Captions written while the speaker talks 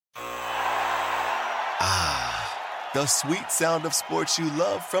The sweet sound of sports you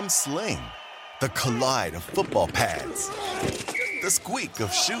love from Sling. The collide of football pads. The squeak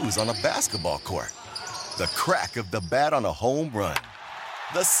of shoes on a basketball court. The crack of the bat on a home run.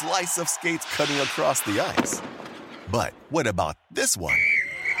 The slice of skates cutting across the ice. But what about this one?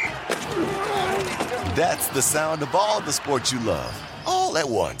 That's the sound of all the sports you love, all at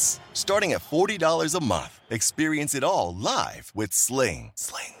once. Starting at $40 a month. Experience it all live with Sling.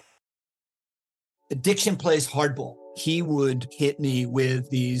 Addiction plays hardball. He would hit me with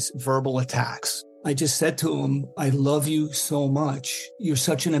these verbal attacks. I just said to him, I love you so much. You're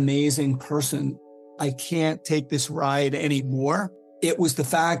such an amazing person. I can't take this ride anymore. It was the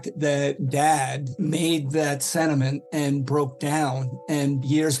fact that Dad made that sentiment and broke down. And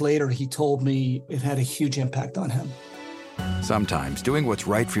years later, he told me it had a huge impact on him. Sometimes doing what's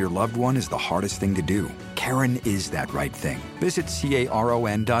right for your loved one is the hardest thing to do. Karen is that right thing. Visit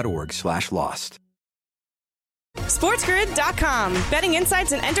caron.org/lost. SportsGrid.com. Betting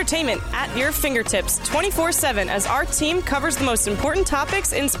insights and entertainment at your fingertips 24/7 as our team covers the most important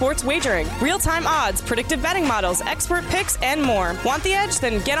topics in sports wagering. Real-time odds, predictive betting models, expert picks, and more. Want the edge?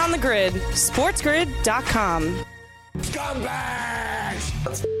 Then get on the grid. SportsGrid.com.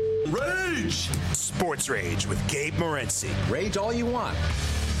 Scumbags! Rage! Sports Rage with Gabe Morency. Rage all you want.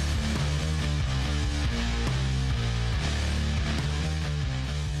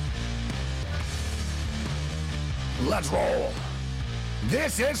 Let's roll.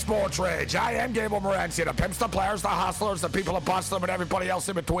 This is Sports Rage. I am Gable Morency. The pimps, the players, the hustlers, the people that bust them, and everybody else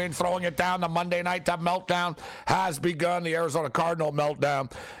in between throwing it down. The Monday night meltdown has begun. The Arizona Cardinal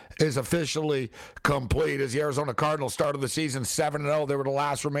meltdown is officially complete as the Arizona Cardinals started the season 7-0. They were the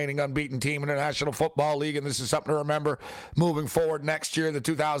last remaining unbeaten team in the National Football League, and this is something to remember moving forward next year. The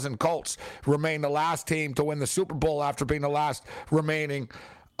 2000 Colts remain the last team to win the Super Bowl after being the last remaining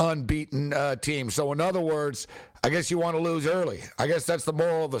unbeaten team. So in other words, I guess you want to lose early. I guess that's the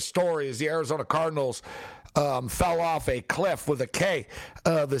moral of the story is the Arizona Cardinals fell off a cliff with a K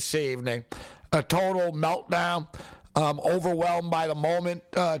this evening. A total meltdown. Overwhelmed by the moment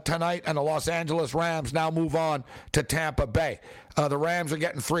tonight, and the Los Angeles Rams now move on to Tampa Bay. The Rams are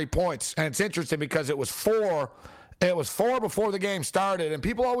getting 3 points, and it's interesting because it was four before the game started, and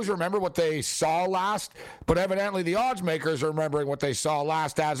people always remember what they saw last, but evidently the odds makers are remembering what they saw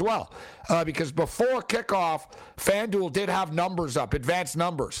last as well, because before kickoff, FanDuel did have numbers up, advanced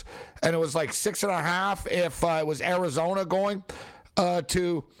numbers, and it was like 6.5 if it was Arizona going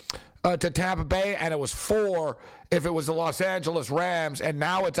to Tampa Bay, and it was 4 if it was the Los Angeles Rams, and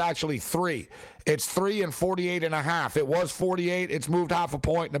now it's actually 3. It's 3 and 48.5. It was 48. It's moved half a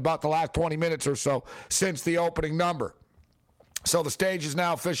point in about the last 20 minutes or so since the opening number. So the stage is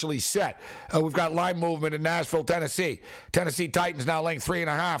now officially set. We've got line movement in Nashville, Tennessee. Tennessee Titans now laying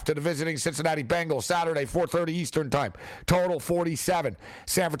 3.5 to the visiting Cincinnati Bengals Saturday, 4:30 Eastern time. Total 47.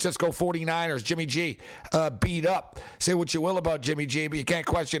 San Francisco 49ers, Jimmy G beat up. Say what you will about Jimmy G, but you can't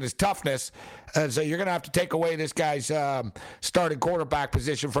question his toughness. So you're going to have to take away this guy's starting quarterback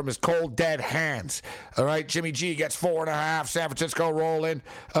position from his cold, dead hands. All right, Jimmy G gets 4.5. San Francisco roll in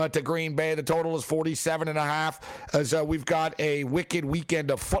to Green Bay. The total is 47.5. As we've got a wicked weekend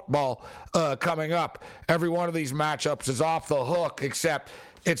of football coming up. Every one of these matchups is off the hook, except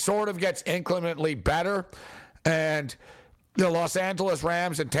it sort of gets incrementally better. And the Los Angeles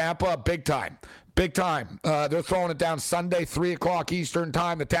Rams and Tampa, big time. Big time. They're throwing it down Sunday, 3 o'clock Eastern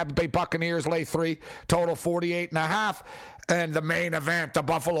time. The Tampa Bay Buccaneers lay 3, total 48.5. And the main event, the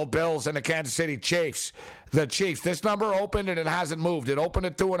Buffalo Bills and the Kansas City Chiefs. The Chiefs, this number opened and it hasn't moved. It opened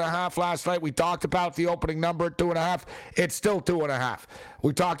at 2.5 last night. We talked about the opening number at 2.5. It's still 2.5.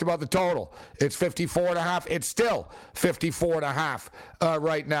 We talked about the total. It's 54.5. It's still 54.5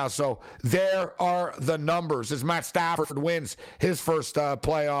 right now. So there are the numbers as Matt Stafford wins his first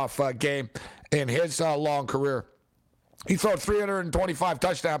playoff game in his long career. He threw 325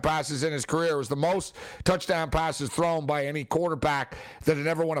 touchdown passes in his career. It was the most touchdown passes thrown by any quarterback that had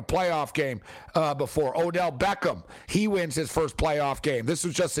ever won a playoff game before. Odell Beckham, he wins his first playoff game. This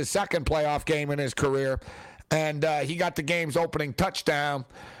was just his second playoff game in his career, and he got the game's opening touchdown.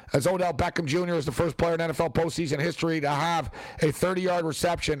 As Odell Beckham Jr. is the first player in NFL postseason history to have a 30-yard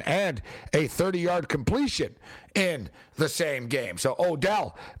reception and a 30-yard completion in the same game. So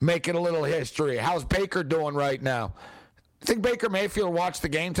Odell making a little history. How's Baker doing right now? Think Baker Mayfield watched the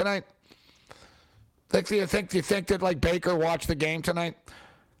game tonight? Do you think that like Baker watched the game tonight?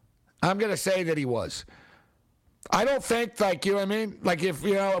 I'm gonna say that he was. I don't think you know what I mean? Like if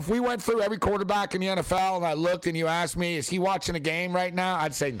we went through every quarterback in the NFL and I looked and you asked me, is he watching a game right now?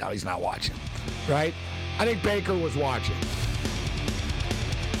 I'd say no, he's not watching. Right? I think Baker was watching.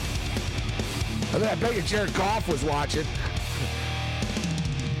 I bet you Jared Goff was watching.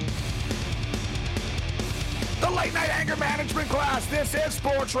 The late night anger management class. This is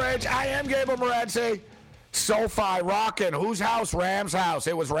Sports Rage. I am Gabriel Morency. SoFi rocking. Whose house? Rams house.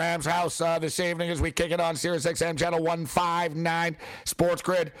 It was Rams house this evening as we kick it on Sirius XM channel 159, Sports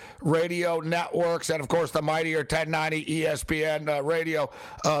Grid Radio Networks, and of course the mightier 1090 ESPN radio.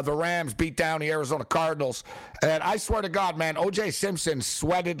 The Rams beat down the Arizona Cardinals. And I swear to God, man, O.J. Simpson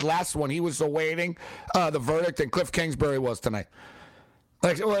sweated less when he was awaiting the verdict than Cliff Kingsbury was tonight.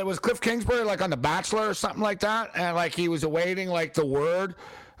 Like, it was Cliff Kingsbury like on The Bachelor or something like that, and like he was awaiting like the word,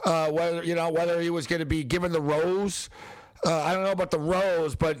 whether he was going to be given the rose. I don't know about the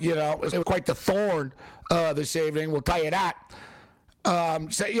rose, but it was quite the thorn this evening. We'll tell you that.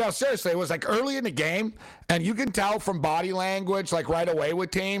 Seriously, it was like early in the game, and you can tell from body language, like right away with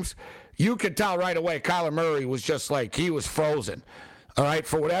teams, you could tell right away Kyler Murray was just like he was frozen. All right,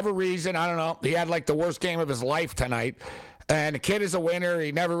 for whatever reason, I don't know. He had like the worst game of his life tonight. And the kid is a winner.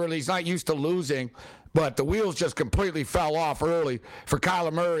 He's not used to losing, but the wheels just completely fell off early for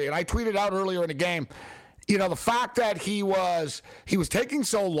Kyler Murray. And I tweeted out earlier in the game, the fact that he was taking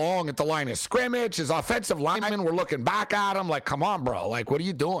so long at the line of scrimmage, his offensive linemen were looking back at him like, come on, bro. Like, what are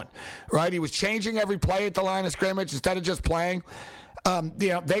you doing? Right? He was changing every play at the line of scrimmage instead of just playing.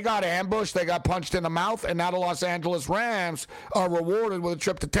 They got ambushed. They got punched in the mouth. And now the Los Angeles Rams are rewarded with a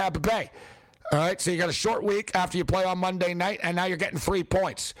trip to Tampa Bay. All right, so you got a short week after you play on Monday night, and now you're getting 3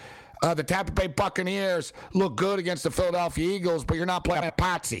 points. The Tampa Bay Buccaneers look good against the Philadelphia Eagles, but you're not playing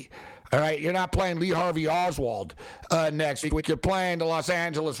Patsy. All right, you're not playing Lee Harvey Oswald next week. You're playing the Los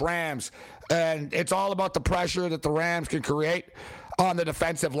Angeles Rams, and it's all about the pressure that the Rams can create on the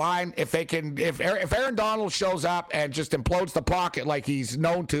defensive line. If Aaron Donald shows up and just implodes the pocket like he's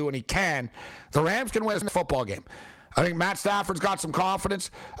known to, and he can, the Rams can win the football game. I think Matt Stafford's got some confidence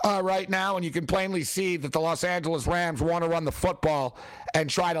right now, and you can plainly see that the Los Angeles Rams want to run the football and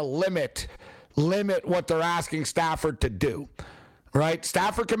try to limit what they're asking Stafford to do. Right?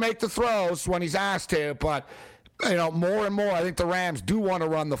 Stafford can make the throws when he's asked to, but more and more, I think the Rams do want to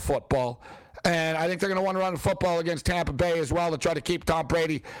run the football. And I think they're going to want to run the football against Tampa Bay as well to try to keep Tom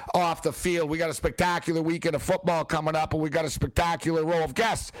Brady off the field. We got a spectacular weekend of football coming up, and we got a spectacular row of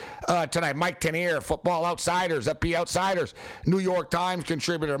guests tonight. Mike Tanier, Football Outsiders, FB Outsiders, New York Times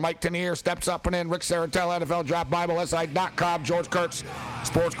contributor. Mike Tanier steps up and in. Rick Serritella, NFL Draft Bible, SI.com. George Kurtz,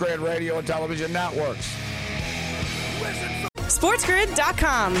 Sports Grid Radio and Television Networks.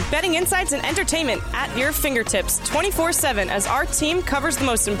 SportsGrid.com. Betting insights and entertainment at your fingertips 24/7 as our team covers the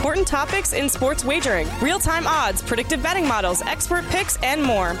most important topics in sports wagering. Real-time odds, predictive betting models, expert picks, and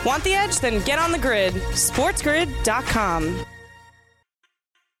more. Want the edge? Then get on the grid. SportsGrid.com.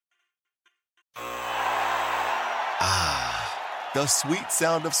 The sweet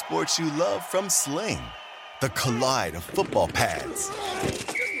sound of sports you love from Sling. The collide of football pads.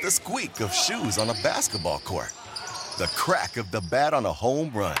 The squeak of shoes on a basketball court. The crack of the bat on a home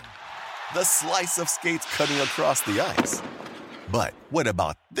run. The slice of skates cutting across the ice. But what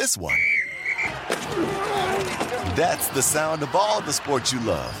about this one? That's the sound of all the sports you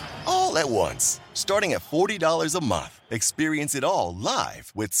love, all at once. Starting at $40 a month. Experience it all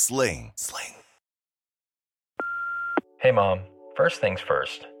live with Sling. Hey, Mom. First things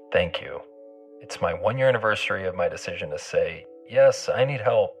first, thank you. It's my 1-year anniversary of my decision to say, yes, I need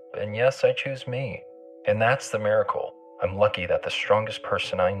help, and yes, I choose me. And that's the miracle. I'm lucky that the strongest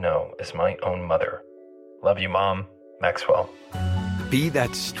person I know is my own mother. Love you, Mom. Maxwell. Be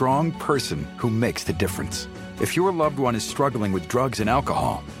that strong person who makes the difference. If your loved one is struggling with drugs and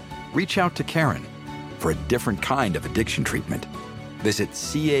alcohol, reach out to Caron for a different kind of addiction treatment. Visit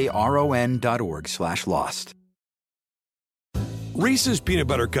caron.org/lost. Reese's Peanut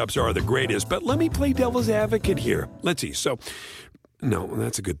Butter Cups are the greatest, but let me play devil's advocate here. Let's see. So, no,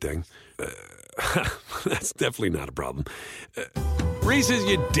 that's a good thing. That's definitely not a problem. Reese's,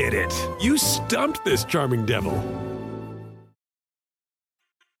 you did it. You stumped this charming devil.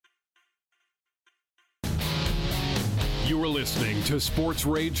 You are listening to Sports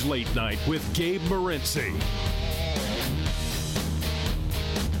Rage Late Night with Gabe Morency.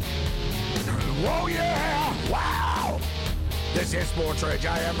 Whoa, yeah! Wow! This is Sports Rage.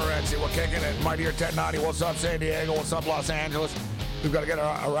 I am Morency. We're kicking it. Mightier 1090. What's up, San Diego? What's up, Los Angeles? We've got to get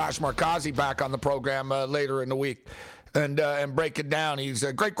Arash Markazi back on the program later in the week and break it down. He's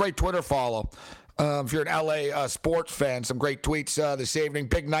a great Twitter follow. If you're an LA sports fan, some great tweets this evening.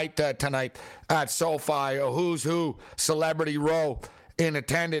 Big night tonight at SoFi. Who's Who Celebrity Row in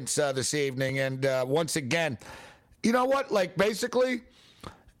attendance this evening. And once again, you know what? Like, basically,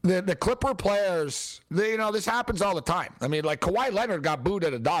 the Clipper players, this happens all the time. I mean, like Kawhi Leonard got booed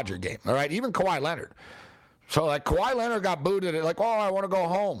at a Dodger game, all right? Even Kawhi Leonard. So, like, Kawhi Leonard got booed at it, like, oh, I want to go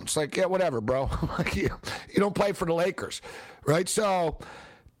home. It's like, yeah, whatever, bro. Like, you don't play for the Lakers, right? So,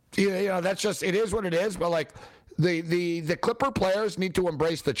 that's just, it is what it is. But, like, the Clipper players need to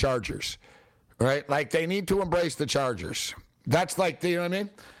embrace the Chargers, right? Like, they need to embrace the Chargers. That's like, you know what I mean?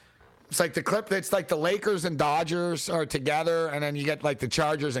 It's like it's like the Lakers and Dodgers are together, and then you get, like, the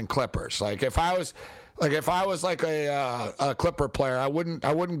Chargers and Clippers. Like, if I was like a Clipper player, I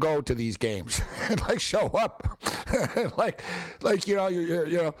wouldn't go to these games and like show up, like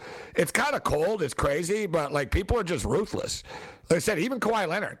you're it's kind of cold, it's crazy, but like people are just ruthless. Like I said, even Kawhi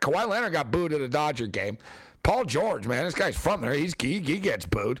Leonard got booed at a Dodger game. Paul George, man, this guy's from there. He gets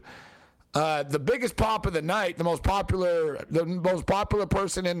booed. The biggest pop of the night, the most popular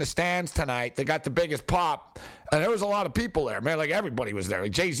person in the stands tonight. They got the biggest pop, and there was a lot of people there, man. Like everybody was there.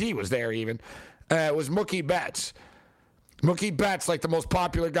 Like Jay-Z was there even. It was Mookie Betts. Mookie Betts, like the most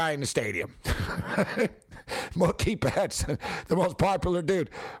popular guy in the stadium. Mookie Betts, the most popular dude,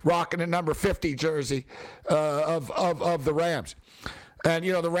 rocking the number 50 jersey of the Rams. And,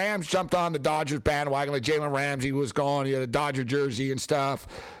 the Rams jumped on the Dodgers bandwagon. Like Jalen Ramsey was gone. He had a Dodger jersey and stuff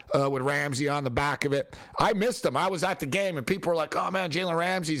with Ramsey on the back of it. I missed him. I was at the game, and people were like, oh, man, Jalen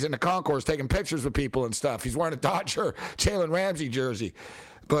Ramsey's in the concourse taking pictures with people and stuff. He's wearing a Dodger Jalen Ramsey jersey.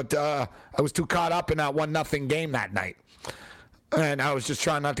 But I was too caught up in that 1-0 game that night. And I was just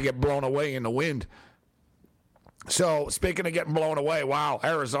trying not to get blown away in the wind. So, speaking of getting blown away, wow,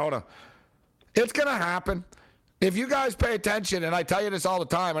 Arizona. It's going to happen. If you guys pay attention, and I tell you this all the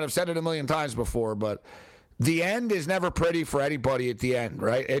time, and I've said it a million times before, but the end is never pretty for anybody at the end,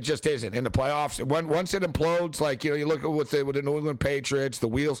 right? It just isn't. In the playoffs, once it implodes, like, you look at with the New England Patriots, the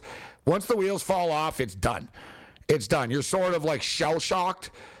wheels, once the wheels fall off, it's done. It's done. You're sort of like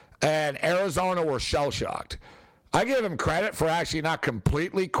shell-shocked, and Arizona were shell-shocked. I give them credit for actually not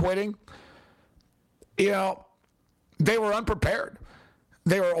completely quitting. They were unprepared.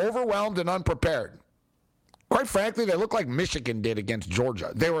 They were overwhelmed and unprepared. Quite frankly, they looked like Michigan did against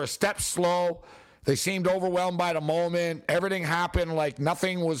Georgia. They were a step slow. They seemed overwhelmed by the moment. Everything happened like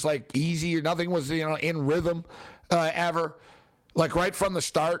nothing was like easy or nothing was, in rhythm ever. Like right from the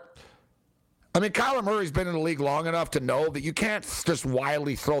start. I mean, Kyler Murray's been in the league long enough to know that you can't just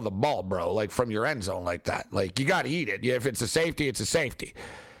wildly throw the ball, bro, like from your end zone like that. Like, you got to eat it. If it's a safety, it's a safety.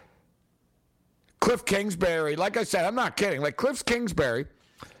 Cliff Kingsbury, like I said, I'm not kidding. Like, Cliff Kingsbury,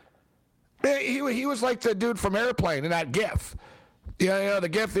 he was like the dude from Airplane in that GIF. The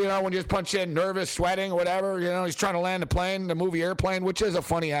GIF, when you just punch in nervous, sweating, whatever. He's trying to land the plane, the movie Airplane, which is a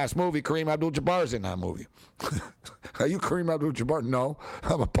funny-ass movie. Kareem Abdul-Jabbar's in that movie. Are you Kareem Abdul-Jabbar? No.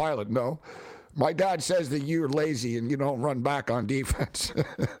 I'm a pilot. No. My dad says that you're lazy and you don't run back on defense.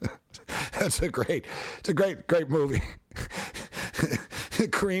 It's a great movie.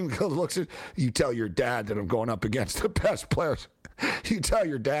 Kareem looks at you. Tell your dad that I'm going up against the best players. You tell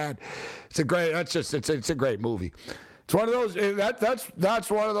your dad. It's a great movie. It's one of those. That's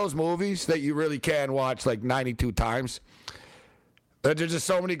one of those movies that you really can watch like 92 times. There's just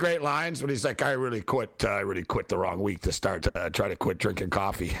so many great lines when he's like, I really quit the wrong week to start try to quit drinking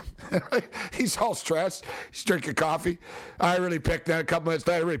coffee. He's all stressed. He's drinking coffee. I really picked that a couple minutes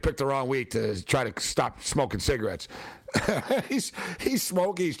later. I really picked the wrong week to try to stop smoking cigarettes. He's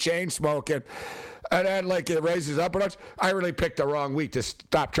smoking. He's chain smoking. And then, like, it raises up a notch. I really picked the wrong week to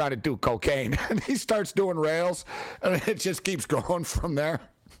stop trying to do cocaine. And he starts doing rails, and it just keeps going from there.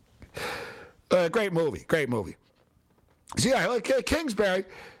 Great movie. So, yeah, like Kingsbury,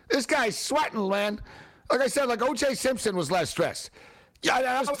 this guy's sweating, man. Like I said, like O.J. Simpson was less stressed. Yeah,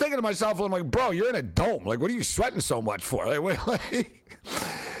 I was thinking to myself, I'm like, bro, you're in a dome. Like, what are you sweating so much for?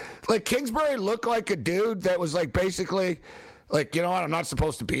 Like Kingsbury looked like a dude that was, like, basically, like, you know what, I'm not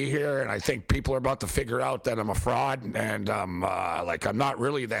supposed to be here, and I think people are about to figure out that I'm a fraud, and I'm not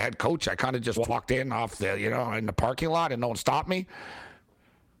really the head coach. I kind of just walked in off the, in the parking lot, and no one stopped me.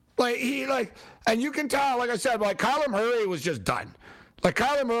 And you can tell, like I said, like Kyler Murray was just done. Like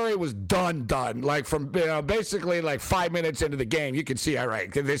Kyler Murray was done. Like from basically like 5 minutes into the game, you can see, all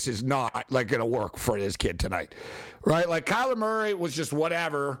right, this is not like going to work for this kid tonight, right? Like Kyler Murray was just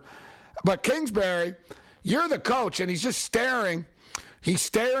whatever, but Kingsbury, you're the coach, and he's just staring. He's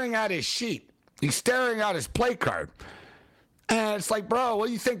staring at his sheet. He's staring at his play card, and it's like, bro, what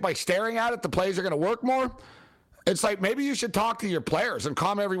do you think? By staring at it, the plays are going to work more? It's like, maybe you should talk to your players and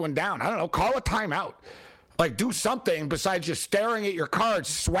calm everyone down. I don't know, call a timeout. Like, do something besides just staring at your cards,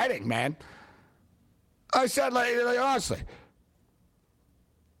 sweating, man. I said, like honestly.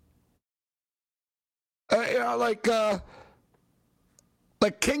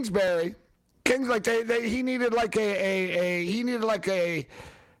 Like Kingsbury, he needed like a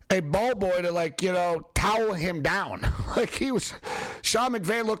ball boy to towel him down. Like Sean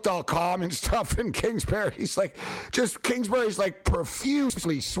McVay looked all calm and stuff, and Kingsbury's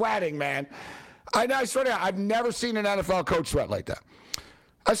profusely sweating, man. I swear to God, I've never seen an NFL coach sweat like that.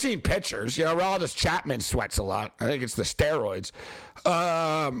 I've seen pitchers. Aroldis Chapman sweats a lot. I think it's the steroids. You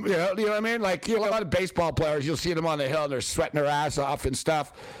know what I mean? Like, a lot of baseball players, you'll see them on the hill and they're sweating their ass off and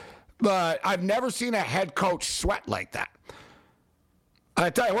stuff. But I've never seen a head coach sweat like that. I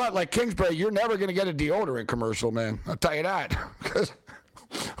tell you what, like Kingsbury, you're never going to get a deodorant commercial, man. I'll tell you that. Because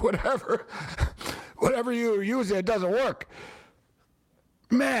whatever you use, it doesn't work.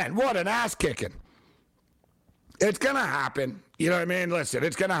 Man, what an ass kicking. It's going to happen. You know what I mean? Listen,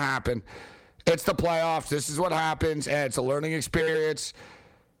 it's going to happen. It's the playoffs. This is what happens, and it's a learning experience.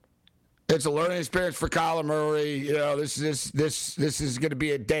 It's a learning experience for Kyler Murray. This is going to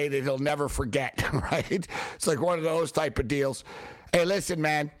be a day that he'll never forget, right? It's like one of those type of deals. Hey, listen,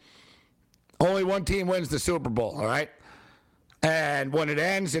 man. Only one team wins the Super Bowl, all right? And when it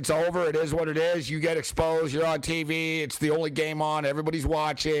ends, it's over. It is what it is. You get exposed. You're on TV. It's the only game on. Everybody's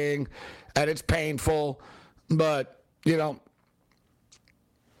watching, and it's painful. But, you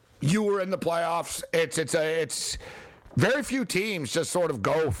were in the playoffs. It's very few teams just sort of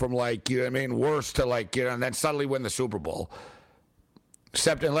go from worst to and then suddenly win the Super Bowl.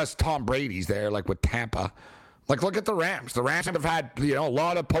 Except unless Tom Brady's there, like with Tampa. Like, look at the Rams. The Rams have had, a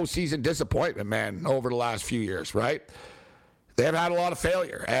lot of postseason disappointment, man, over the last few years, right? They've had a lot of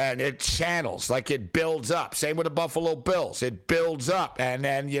failure, and it channels, it builds up. Same with the Buffalo Bills. It builds up, and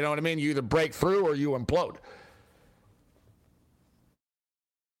then, you know what I mean? You either break through or you implode.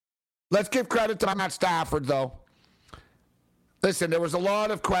 Let's give credit to Matt Stafford, though. Listen, there was a lot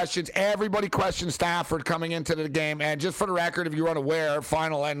of questions. Everybody questioned Stafford coming into the game. And just for the record, if you're unaware,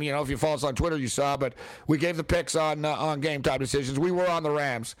 final, and, if you follow us on Twitter, you saw, but we gave the picks on Game Time Decisions. We were on the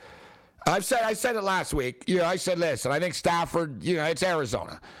Rams. I said it last week. I said, listen, I think Stafford, it's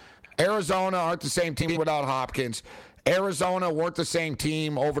Arizona. Arizona aren't the same team without Hopkins. Arizona weren't the same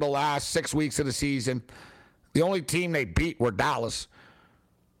team over the last 6 weeks of the season. The only team they beat were Dallas.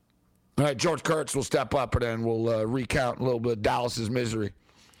 All right, George Kurtz will step up, and then we'll recount a little bit of Dallas's misery.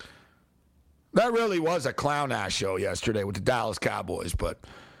 That really was a clown-ass show yesterday with the Dallas Cowboys, but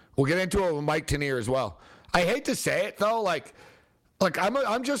we'll get into it with Mike Tanier as well. I hate to say it, though,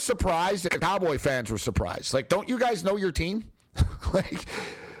 I'm just surprised that the Cowboy fans were surprised. Don't you guys know your team?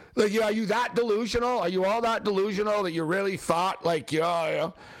 Are you that delusional? Are you all that delusional that you really thought,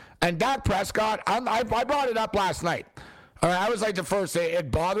 And Dak Prescott, I brought it up last night. All right, I was the first, it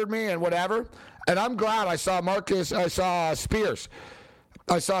bothered me and whatever. And I'm glad I saw Spears.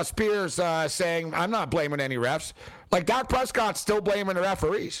 I saw Spears saying, I'm not blaming any refs. Dak Prescott's still blaming the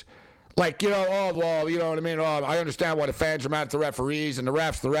referees. You know what I mean? I understand why the fans are mad at the referees and the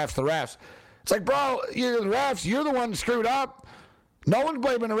refs. It's bro, you're the refs. You're the one screwed up. No one's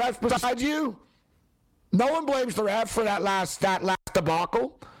blaming the refs besides you. No one blames the refs for that last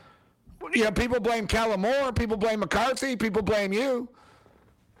debacle. People blame Kellen Moore. People blame McCarthy. People blame you.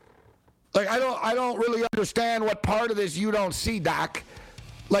 I don't really understand what part of this you don't see, Doc.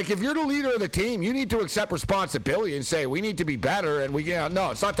 If you're the leader of the team, you need to accept responsibility and say, we need to be better. And no,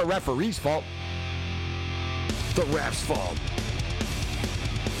 it's not the referee's fault. The ref's fault.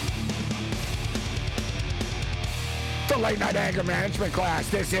 The Late Night Anger Management class.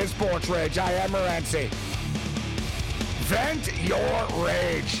 This is Sports Rage. I am Morency. Vent your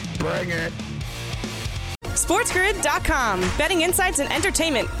rage. Bring it. SportsGrid.com. Betting insights and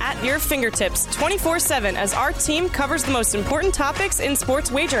entertainment at your fingertips 24/7 as our team covers the most important topics in sports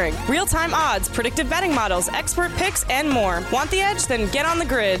wagering. Real-time odds, predictive betting models, expert picks, and more. Want the edge? Then get on the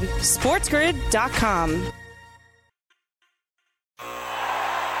grid. SportsGrid.com.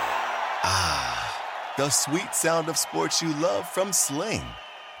 The sweet sound of sports you love from Sling.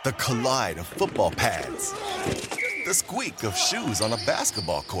 The collide of football pads. The squeak of shoes on a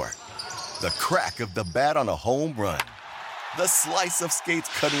basketball court. The crack of the bat on a home run. The slice of skates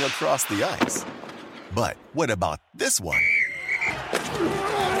cutting across the ice. But what about this one?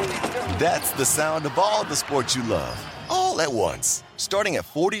 That's the sound of all the sports you love, all at once. Starting at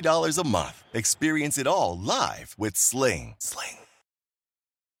 $40 a month. Experience it all live with Sling.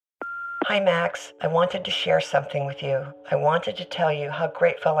 Hi, Max. I wanted to share something with you. I wanted to tell you how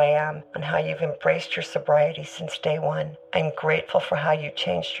grateful I am and how you've embraced your sobriety since day one. I'm grateful for how you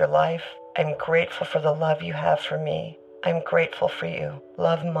changed your life. I'm grateful for the love you have for me. I'm grateful for you.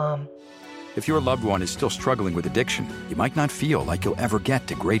 Love, Mom. If your loved one is still struggling with addiction, you might not feel like you'll ever get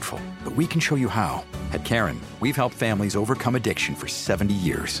to grateful, but we can show you how. At Caron, we've helped families overcome addiction for 70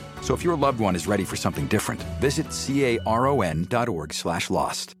 years. So if your loved one is ready for something different, visit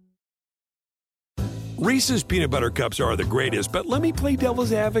caron.org/lost. Reese's peanut butter cups are the greatest, but let me play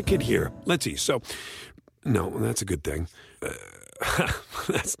devil's advocate here. Let's see. So, no, that's a good thing.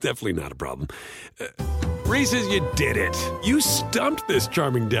 That's definitely not a problem. Reese's, you did it. You stumped this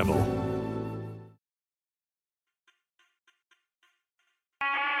charming devil.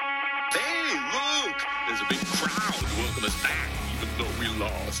 Hey, look! There's a big crowd welcome us back, even though we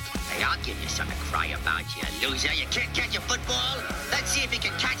lost. Hey, I'll give you something to cry about, you loser. You can't catch a football? Let's see if you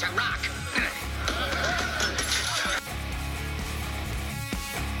can catch a rock.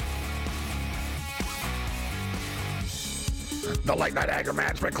 The Late Night Anger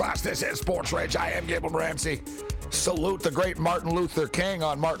Management class. This is Sports Rage. I am Gable Morency. Salute the great Martin Luther King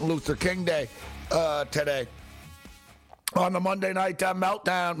on Martin Luther King Day today. On the Monday Night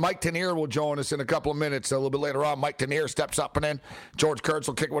Meltdown, Mike Tanier will join us in a couple of minutes. A little bit later on, Mike Tanier steps up and in. George Kurtz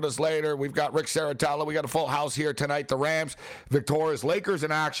will kick with us later. We've got Rick Saratella. We got a full house here tonight. The Rams, victorious. Lakers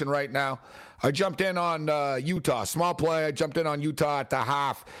in action right now. I jumped in on Utah. Small play. I jumped in on Utah at the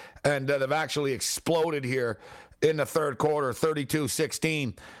half, and they've actually exploded here in the third quarter,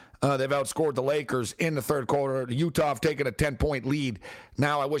 32-16. They've outscored the Lakers in the third quarter. Utah have taken a 10-point lead.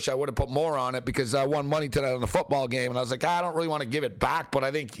 Now I wish I would have put more on it because I won money tonight on the football game, and I was like, I don't really want to give it back, but I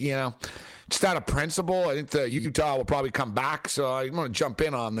think, just out of principle, I think the Utah will probably come back, so I'm going to jump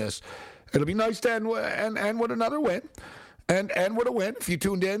in on this. It'll be nice to end with another win, and end with a win. If you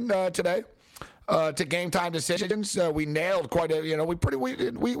tuned in today to Game Time Decisions, we nailed quite a,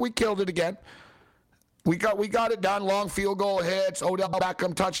 we killed it again. We got it done. Long field goal hits. Odell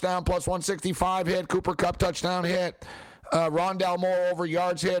Beckham touchdown plus 165 hit. Cooper Kupp touchdown hit. Rondell Moore over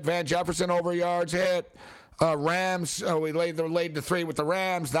yards hit. Van Jefferson over yards hit. Rams. We laid the 3 with the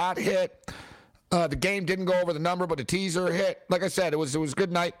Rams. That hit. The game didn't go over the number, but the teaser hit. Like I said, it was a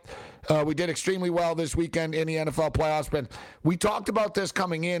good night. We did extremely well this weekend in the NFL playoffs. But we talked about this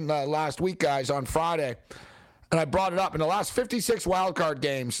coming in last week, guys, on Friday, and I brought it up in the last 56 wildcard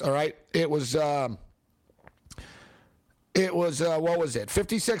games. All right, it was. What was it?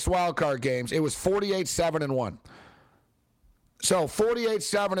 56 wildcard games. It was 48-7-1. So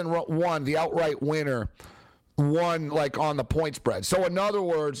 48-7-1, the outright winner won like on the point spread. So in other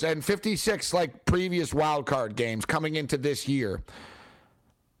words, and 56 like previous wildcard games coming into this year,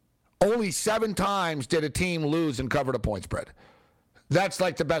 only 7 times did a team lose and cover the point spread. That's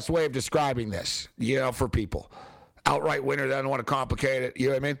like the best way of describing this, for people. Outright winner, they don't want to complicate it. You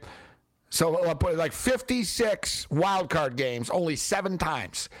know what I mean? So I'll put it like 56 wildcard games, only 7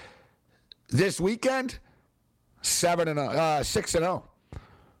 times. This weekend, 6-0.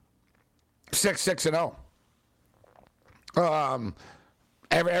 6-0.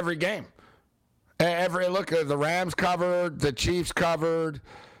 Every game. Every look, the Rams covered, the Chiefs covered,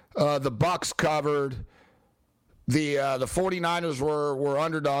 the Bucks covered. The 49ers were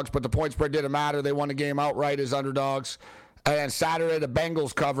underdogs, but the point spread didn't matter. They won the game outright as underdogs. And Saturday, the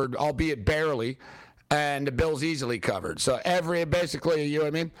Bengals covered, albeit barely, and the Bills easily covered. So basically, you know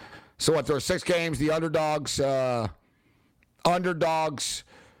what I mean? So there were 6 games, the underdogs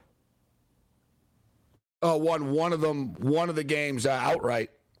won one of the games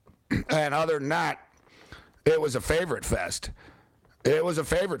outright. And other than that, it was a favorite fest. It was a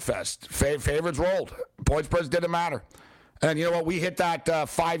favorite fest. Favorites rolled. Point spreads didn't matter. And you know what? We hit that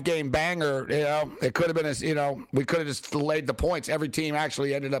 5-game banger. It could have been, we could have just laid the points. Every team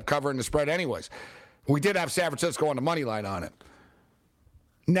actually ended up covering the spread anyways. We did have San Francisco on the money line on it.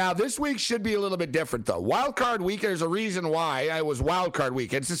 Now, this week should be a little bit different, though. Wild card week, there's a reason why it was wild card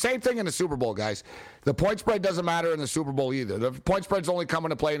week. It's the same thing in the Super Bowl, guys. The point spread doesn't matter in the Super Bowl either. The point spread's only coming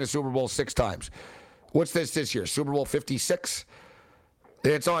to play in the Super Bowl 6 times. What's this year? Super Bowl 56?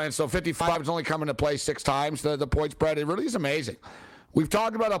 And so 55 is only coming to play 6 times, the point spread. It really is amazing. We've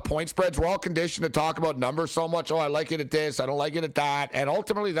talked about how point spreads. We're all conditioned to talk about numbers so much. Oh, I like it at this. I don't like it at that. And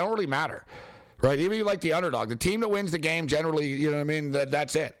ultimately, they don't really matter, right? Even if you like the underdog. The team that wins the game generally, you know what I mean,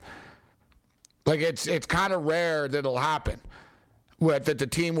 that's it. Like, it's kind of rare that it'll happen, that the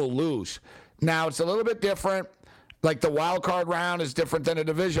team will lose. Now, it's a little bit different. Like, the wild card round is different than a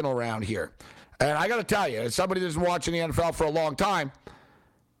divisional round here. And I got to tell you, as somebody that's been watching the NFL for a long time,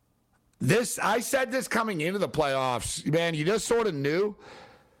 I said this coming into the playoffs, man, you just sort of knew.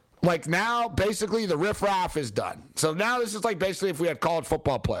 Like now, basically, the riffraff is done. So now this is like basically if we had college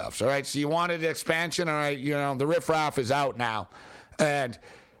football playoffs, all right? So you wanted expansion, all right, the riffraff is out now. And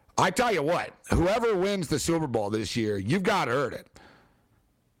I tell you what, whoever wins the Super Bowl this year, you've got to earn it.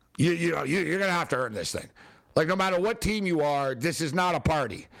 You're going to have to earn this thing. Like, no matter what team you are, this is not a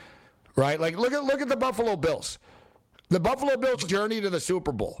party, right? Like, look at the Buffalo Bills. The Buffalo Bills' journey to the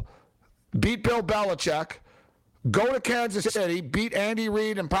Super Bowl. Beat Bill Belichick, go to Kansas City, beat Andy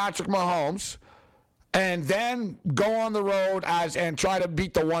Reid and Patrick Mahomes, and then go on the road and try to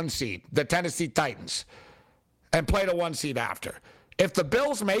beat the 1 seed, the Tennessee Titans, and play the 1 seed after. If the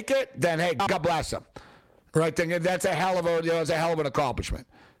Bills make it, then, hey, God bless them. Right? Then that's a hell of an accomplishment.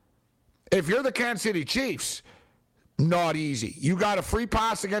 If you're the Kansas City Chiefs, not easy. You got a free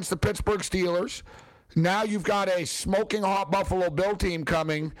pass against the Pittsburgh Steelers. Now you've got a smoking hot Buffalo Bill team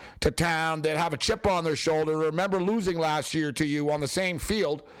coming to town that have a chip on their shoulder. Remember losing last year to you on the same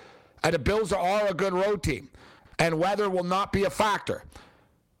field. And the Bills are a good road team. And weather will not be a factor.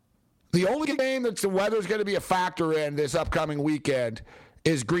 The only game that the weather is going to be a factor in this upcoming weekend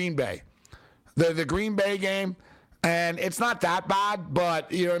is Green Bay. The Green Bay game. And it's not that bad,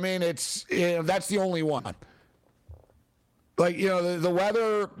 but, you know what I mean? That's the only one. Like,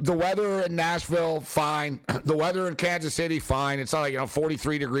 the weather in Nashville, fine. The weather in Kansas City, fine. It's not like,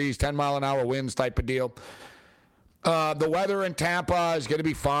 43 degrees, 10-mile-an-hour winds type of deal. The weather in Tampa is going to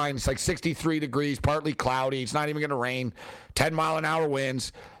be fine. It's like 63 degrees, partly cloudy. It's not even going to rain. 10-mile-an-hour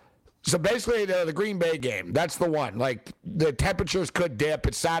winds. So basically, the Green Bay game, that's the one. Like, the temperatures could dip.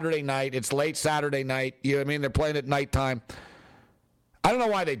 It's Saturday night. It's late Saturday night. You know what I mean? They're playing at nighttime. I don't know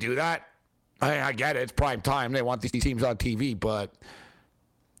why they do that. I get it. It's prime time. They want these teams on TV, but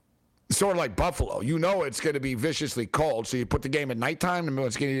sort of like Buffalo. You know it's going to be viciously cold, so you put the game at nighttime and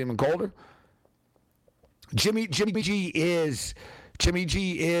it's going to get even colder. Jimmy G is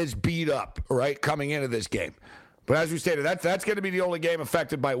beat up, right, coming into this game. But as we stated, that's going to be the only game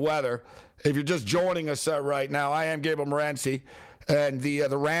affected by weather. If you're just joining us right now, I am Gabriel Morency, and the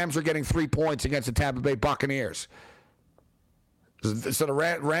Rams are getting 3 points against the Tampa Bay Buccaneers. So the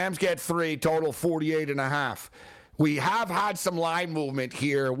Rams get 3, total 48.5. We have had some line movement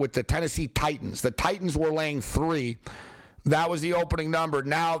here with the Tennessee Titans. The Titans were laying 3. That was the opening number.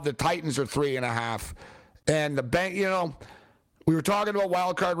 Now the Titans are 3.5. And the bank, we were talking about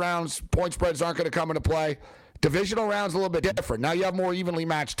wild card rounds. Point spreads aren't going to come into play. Divisional rounds a little bit different. Now you have more evenly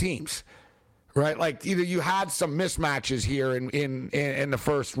matched teams, right? Like either you had some mismatches here in the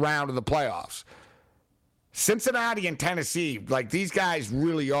first round of the playoffs. Cincinnati and Tennessee, like these guys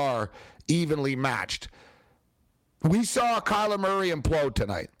really are evenly matched. We saw Kyler Murray implode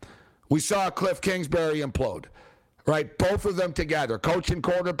tonight. We saw Cliff Kingsbury implode, right? Both of them together. Coach and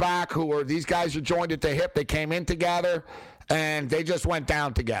quarterback, these guys are joined at the hip. They came in together, and they just went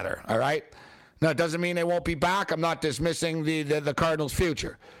down together, all right? Now, it doesn't mean they won't be back. I'm not dismissing the Cardinals'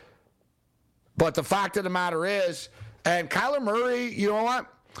 future. But the fact of the matter is, and Kyler Murray, you know what?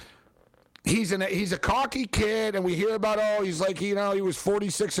 He's a cocky kid, and we hear about, he's like, he was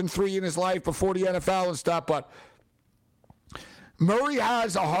 46-3 in his life before the NFL and stuff, but Murray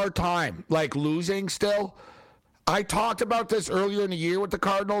has a hard time, like, losing still. I talked about this earlier in the year with the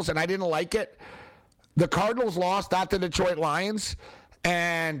Cardinals, and I didn't like it. The Cardinals lost at the Detroit Lions,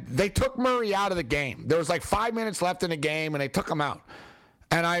 and they took Murray out of the game. There was like 5 minutes left in the game, and they took him out.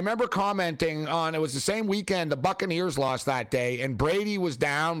 And I remember commenting on, it was the same weekend the Buccaneers lost that day, and Brady was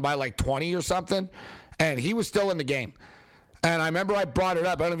down by like 20 or something, and he was still in the game. And I remember I brought it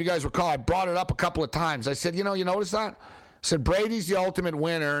up. I don't know if you guys recall. I brought it up a couple of times. I said, you notice that? I said, Brady's the ultimate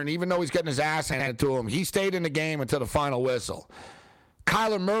winner, and even though he's getting his ass handed to him, he stayed in the game until the final whistle.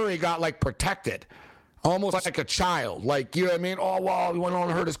 Kyler Murray got, like, protected. Almost like a child. Like, you know what I mean? Oh, well, we don't want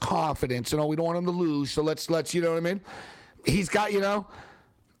to hurt his confidence. We don't want him to lose, so let's you know what I mean? He's got,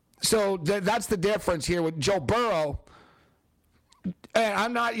 So that's the difference here with Joe Burrow. And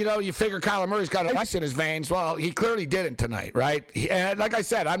I'm not, you figure Kyler Murray's got ice in his veins. Well, he clearly didn't tonight, right? And like I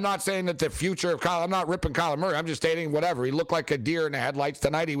said, I'm not saying that the future of I'm not ripping Kyler Murray. I'm just stating whatever. He looked like a deer in the headlights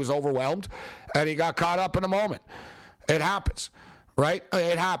tonight. He was overwhelmed, and he got caught up in a moment. It happens, right?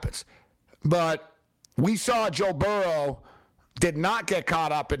 It happens. But we saw Joe Burrow did not get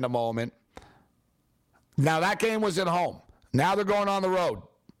caught up in the moment. Now, that game was at home. Now they're going on the road.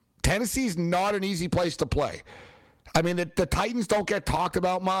 Tennessee's not an easy place to play. I mean, the Titans don't get talked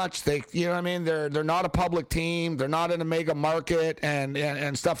about much. They, you know what I mean? They're not a public team. They're not in a mega market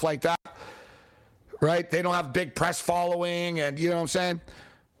and stuff like that, right? They don't have big press following, and you know what I'm saying?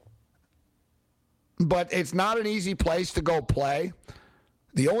 But it's not an easy place to go play.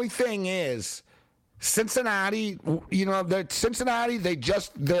 The only thing is, Cincinnati,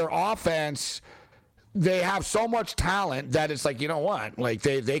 their offense, they have so much talent that it's like, you know what? Like,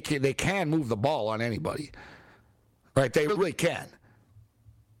 they can move the ball on anybody. Right? They really can.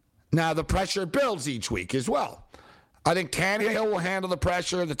 Now, the pressure builds each week as well. I think Tannehill will handle the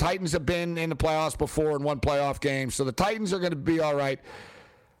pressure. The Titans have been in the playoffs before and won playoff games, so the Titans are going to be all right.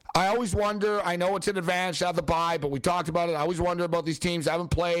 I always wonder, I know it's an advantage to have the bye, but we talked about it. I always wonder about these teams that haven't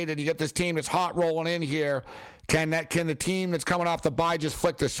played, and you get this team that's hot rolling in here. Can the team that's coming off the bye just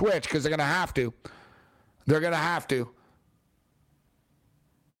flick the switch? Because they're going to have to. They're going to have to.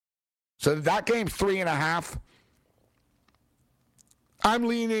 So that game's 3.5. I'm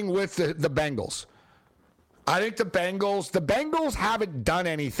leaning with the Bengals. I think the Bengals haven't done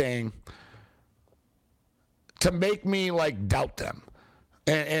anything to make me doubt them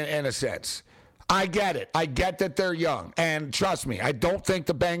in a sense. I get it. I get that they're young. And trust me, I don't think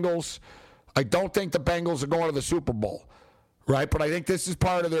the Bengals are going to the Super Bowl, right? But I think this is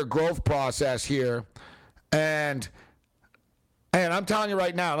part of their growth process here. And I'm telling you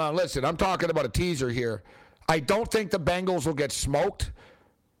right now, listen, I'm talking about a teaser here. I don't think the Bengals will get smoked.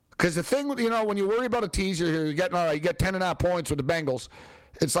 Because the thing, when you worry about a teaser here, you get 10.5 points with the Bengals.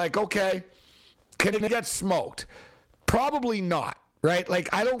 It's like, okay, can it get smoked? Probably not, right?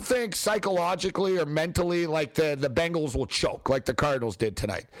 I don't think psychologically or mentally the Bengals will choke like the Cardinals did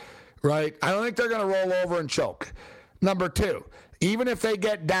tonight, right? I don't think they're going to roll over and choke. Number two, even if they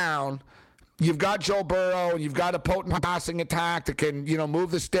get down, you've got Joe Burrow and you've got a potent passing attack that can, move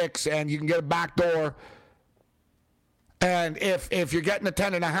the sticks and you can get a back door. And if you're getting a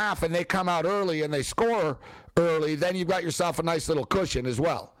 10.5 and they come out early and they score early, then you've got yourself a nice little cushion as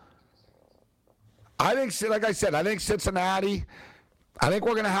well. I think, like I said, I think Cincinnati, I think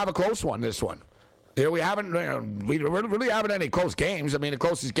we're going to have a close one this one. We really haven't any close games. I mean, the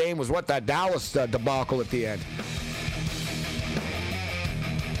closest game was that Dallas debacle at the end.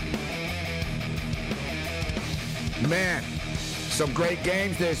 Man, some great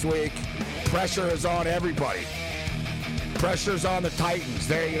games this week. Pressure is on everybody. Pressure's on the Titans.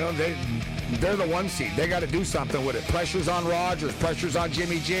 They're the 1 seed. They got to do something with it. Pressure's on Rodgers. Pressure's on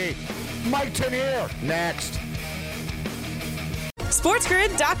Jimmy G. Mike Tanier next.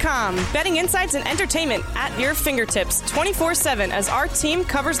 SportsGrid.com. Betting insights and entertainment at your fingertips 24/7 as our team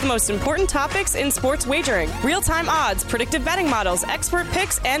covers the most important topics in sports wagering. Real-time odds, predictive betting models, expert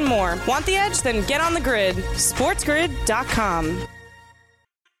picks, and more. Want the edge? Then get on the grid. SportsGrid.com.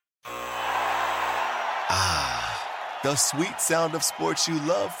 The sweet sound of sports you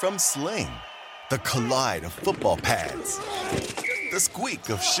love from Sling. The collide of football pads. The squeak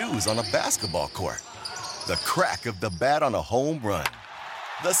of shoes on a basketball court. The crack of the bat on a home run.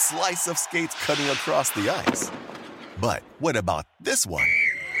 The slice of skates cutting across the ice. But what about this one?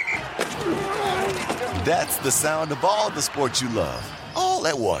 That's the sound of all the sports you love, all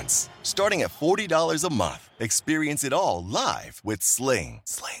at once. Starting at $40 a month. Experience it all live with Sling.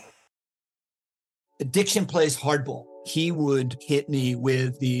 Addiction plays hardball. He would hit me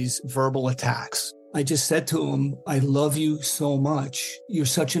with these verbal attacks. I just said to him, I love you so much. You're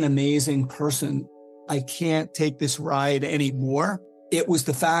such an amazing person. I can't take this ride anymore. It was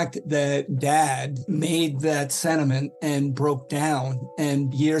the fact that Dad made that sentiment and broke down.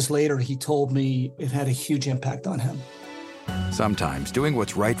 And years later, he told me it had a huge impact on him. Sometimes doing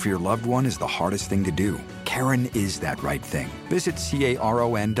what's right for your loved one is the hardest thing to do. Karen is that right thing. Visit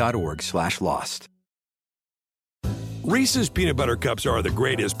caron.org/lost. Reese's peanut butter cups are the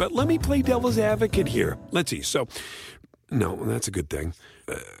greatest, but let me play devil's advocate here. Let's see. So, no, that's a good thing.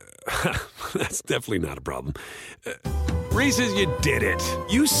 That's definitely not a problem. Reese's, you did it.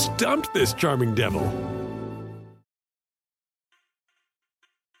 You stumped this charming devil.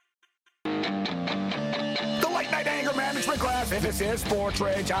 This is Sports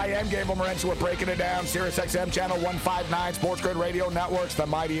Rage. I am Gable Morency. We're breaking it down. Sirius XM Channel 159, Sports Grid Radio Networks, the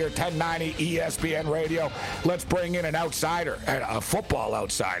mightier 1090 ESPN Radio. Let's bring in an outsider, a football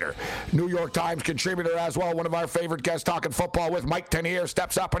outsider. New York Times contributor as well. One of our favorite guests talking football with Mike Tanier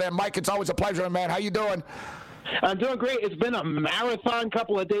steps up and in. Mike, it's always a pleasure, man. How you doing? I'm doing great. It's been a marathon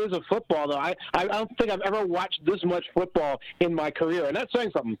couple of days of football, though. I don't think I've ever watched this much football in my career, and that's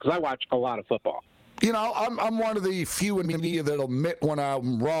saying something because I watch a lot of football. You know, I'm one of the few in media that'll admit when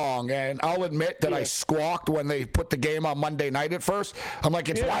I'm wrong, and I'll admit that I squawked when they put the game on Monday night at first. I'm like,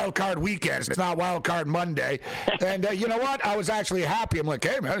 it's wild card weekend. It's not wild card Monday. And you know what? I was actually happy. I'm like,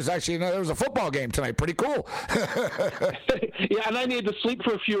 hey, man, there was a football game tonight. Pretty cool. Yeah, and I needed to sleep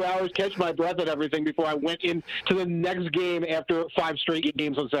for a few hours, catch my breath and everything before I went into the next game after 5 straight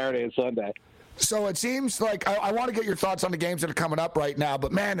games on Saturday and Sunday. So it seems like I want to get your thoughts on the games that are coming up right now.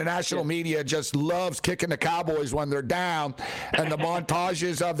 But, man, the national media just loves kicking the Cowboys when they're down and the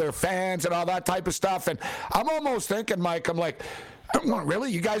montages of their fans and all that type of stuff. And I'm almost thinking, Mike, I'm like,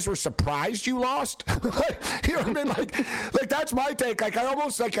 Really? You guys were surprised you lost? You know what I mean? Like that's my take. Like,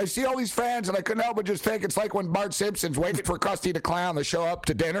 I see all these fans, and I couldn't help but just think it's like when Bart Simpson's waiting for Krusty the Clown to show up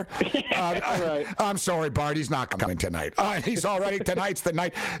to dinner. Right. I'm sorry, Bart. He's not coming tonight. He's already, tonight's the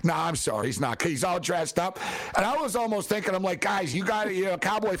night. No, I'm sorry. He's not. He's all dressed up. And I was almost thinking, I'm like, guys, you got to,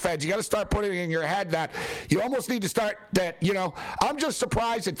 Cowboy fans, you got to start putting it in your head that you almost need to start that, I'm just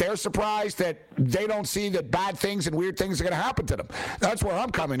surprised that they're surprised that they don't see that bad things and weird things are going to happen to them. That's where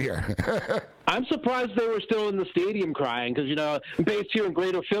I'm coming here. I'm surprised they were still in the stadium crying because, I'm based here in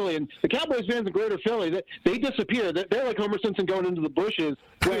Greater Philly, and the Cowboys fans in Greater Philly, they disappear. They're like Homer Simpson going into the bushes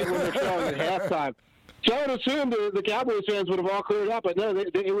when they're showing at halftime. So I would assume the Cowboys fans would have all cleared up, but no,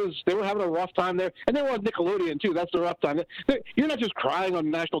 they were having a rough time there, and they were on Nickelodeon too. That's the rough time. You're not just crying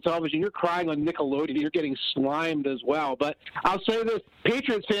on national television; you're crying on Nickelodeon. You're getting slimed as well. But I'll say this: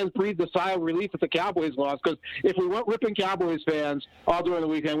 Patriots fans breathed a sigh of relief at the Cowboys loss, because if we weren't ripping Cowboys fans all during the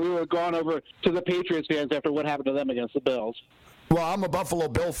weekend, we would have gone over to the Patriots fans after what happened to them against the Bills. Well, I'm a Buffalo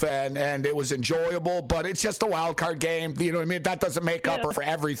Bill fan, and it was enjoyable, but it's just a wild card game. You know what I mean? That doesn't make up for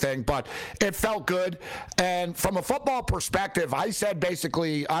everything, but it felt good. And from a football perspective, I said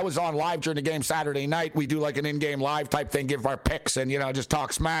basically I was on live during the game Saturday night. We do like an in-game live type thing, give our picks and, just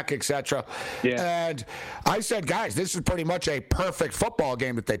talk smack, etc. Yeah. And I said, guys, this is pretty much a perfect football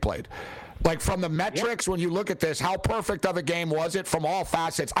game that they played. Like, from the metrics, when you look at this, how perfect of a game was it from all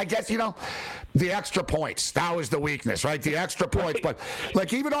facets? I guess, the extra points. That was the weakness, right? The extra points. But,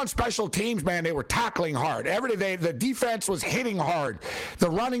 like, even on special teams, man, they were tackling hard. Every day, the defense was hitting hard.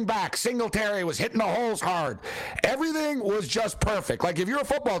 The running back, Singletary, was hitting the holes hard. Everything was just perfect. Like, if you're a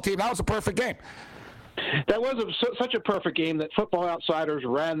football team, that was a perfect game. That was such a perfect game that Football Outsiders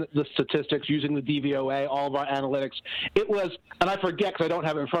ran the statistics using the DVOA, all of our analytics. It was, and I forget because I don't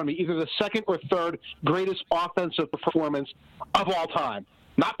have it in front of me, either the second or third greatest offensive performance of all time.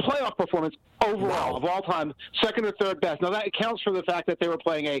 Not playoff performance, overall, of all time, second or third best. Now, that accounts for the fact that they were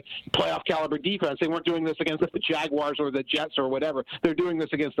playing a playoff caliber defense. They weren't doing this against the Jaguars or the Jets or whatever. They're doing this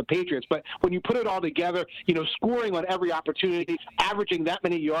against the Patriots. But when you put it all together, scoring on every opportunity, averaging that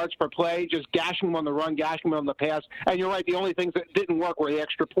many yards per play, just gashing them on the run, gashing them on the pass. And you're right, the only things that didn't work were the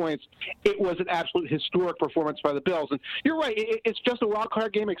extra points. It was an absolute historic performance by the Bills. And you're right, it's just a wild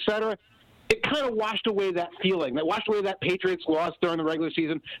card game, et cetera. It kind of washed away that feeling. That washed away that Patriots loss during the regular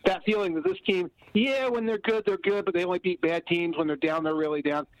season, that feeling that this team, when they're good, but they only beat bad teams. When they're down, they're really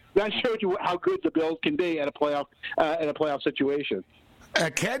down. That showed you how good the Bills can be at a playoff situation.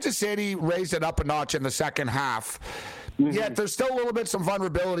 Kansas City raised it up a notch in the second half. Yet there's still a little bit some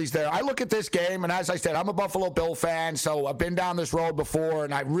vulnerabilities there. I look at this game, and as I said, I'm a Buffalo Bill fan, so I've been down this road before,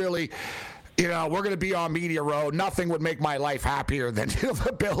 and I really... we're going to be on Media Row. Nothing would make my life happier than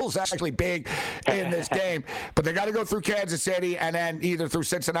the Bills actually big in this game. But they got to go through Kansas City and then either through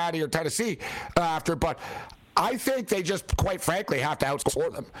Cincinnati or Tennessee after. But I think they just, quite frankly, have to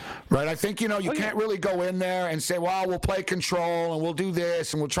outscore them, right? I think, you can't really go in there and say, well, we'll play control and we'll do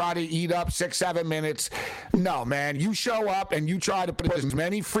this and we'll try to eat up 6-7 minutes. No, man, you show up and you try to put as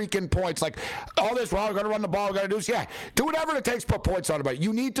many freaking points, like all this, we're going to run the ball, we're going to do this. Yeah, do whatever it takes to put points on it. But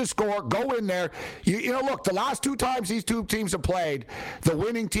you need to score, go in there. Look, the last two times these two teams have played, the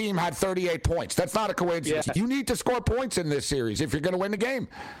winning team had 38 points. That's not a coincidence. Yeah. You need to score points in this series if you're going to win the game.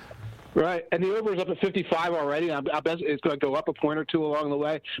 Right, and the over is up at 55 already. I bet it's going to go up a point or two along the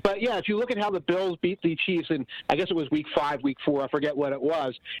way. But, if you look at how the Bills beat the Chiefs, and I guess it was week 5, week 4, I forget what it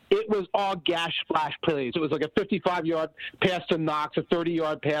was all gash splash plays. It was like a 55-yard pass to Knox, a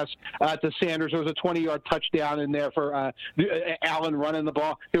 30-yard pass to Sanders. There was a 20-yard touchdown in there for Allen running the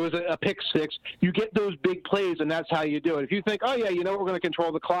ball. There was a pick six. You get those big plays, and that's how you do it. If you think, we're going to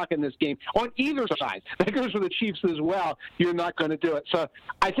control the clock in this game, on either side, that goes for the Chiefs as well, you're not going to do it. So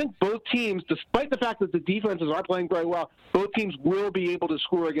I think both teams, despite the fact that the defenses are playing very well, both teams will be able to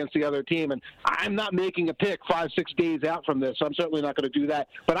score against the other team. And I'm not making a pick 5-6 days out from this, so I'm certainly not going to do that.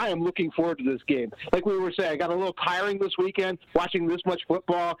 But I am looking forward to this game. Like we were saying, I got a little tiring this weekend watching this much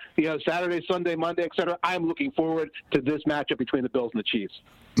football, Saturday, Sunday, Monday, et cetera. I am looking forward to this matchup between the Bills and the Chiefs.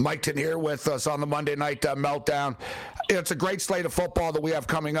 Mike Tenier with us on the Monday Night Meltdown. It's a great slate of football that we have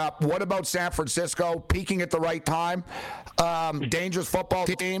coming up. What about San Francisco peaking at the right time? Dangerous football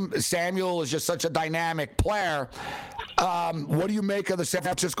team. Samuel is just such a dynamic player. What do you make of the San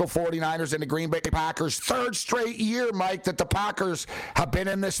Francisco 49ers and the Green Bay Packers? Third straight year, Mike, that the Packers have been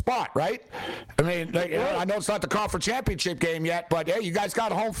in this spot, right? I mean, I know it's not the conference championship game yet, but, hey, you guys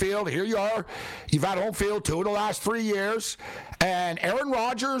got home field. Here you are. You've had home field 2 of the last 3 years. And Aaron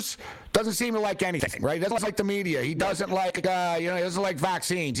Rodgers Rodgers doesn't seem to like anything, right? He doesn't like the media. He doesn't like, he doesn't like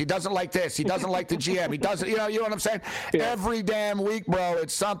vaccines. He doesn't like this. He doesn't like the GM. He doesn't, you know what I'm saying? Yeah. Every damn week, bro,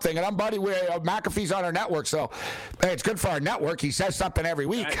 it's something. And I'm buddy with McAfee's on our network, so hey, it's good for our network. He says something every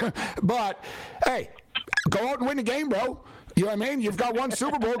week. But hey, go out and win the game, bro. You know what I mean? You've got one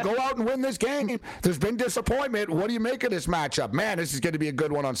Super Bowl. Go out and win this game. There's been disappointment. What do you make of this matchup? Man, this is going to be a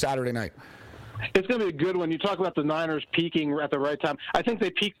good one on Saturday night. It's going to be a good one. You talk about the Niners peaking at the right time. I think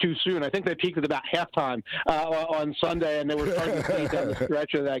they peaked too soon. I think they peaked at about halftime on Sunday, and they were starting to fade down the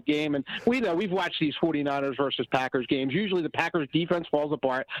stretch of that game. And we've watched these 49ers versus Packers games. Usually the Packers defense falls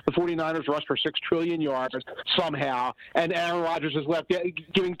apart. The 49ers rush for 6 trillion yards somehow, and Aaron Rodgers is left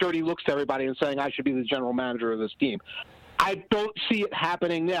giving dirty looks to everybody and saying, I should be the general manager of this team. I don't see it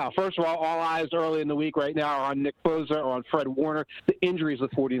happening now. First of all eyes early in the week right now are on Nick Bosa or on Fred Warner, the injuries the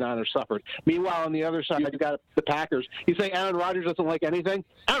 49ers suffered. Meanwhile, on the other side, you've got the Packers. You say Aaron Rodgers doesn't like anything?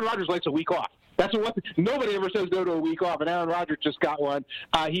 Aaron Rodgers likes a week off. That's what nobody ever says no to a week off, and Aaron Rodgers just got one.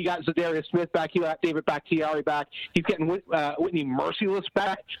 He got Zadarius Smith back. He got David Bakhtiari back. He's getting Whitney Merciless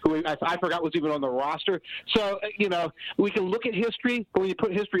back, who I forgot was even on the roster. So, we can look at history, but when you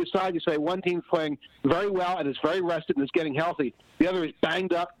put history aside, you say one team's playing very well and is very rested and is getting healthy. The other is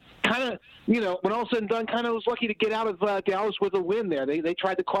banged up. Kind of, when all said and done, kind of was lucky to get out of Dallas with a win there. They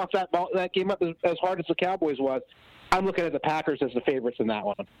tried to cough that game up as hard as the Cowboys was. I'm looking at the Packers as the favorites in that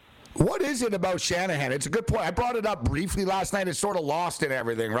one. What is it about Shanahan? It's a good point. I brought it up briefly last night. It's sort of lost in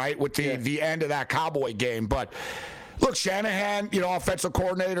everything, right, with the end of that Cowboy game. But, look, Shanahan, offensive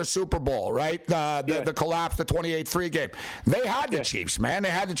coordinator, Super Bowl, right? The collapse, the 28-3 game. They had the Chiefs, man. They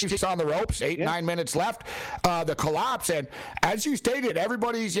had the Chiefs on the ropes, 9 minutes left. The collapse, and as you stated,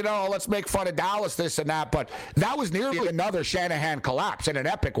 everybody's, let's make fun of Dallas, this and that. But that was nearly another Shanahan collapse, and an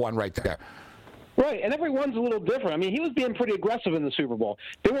epic one right there. Right, and everyone's a little different. I mean, he was being pretty aggressive in the Super Bowl.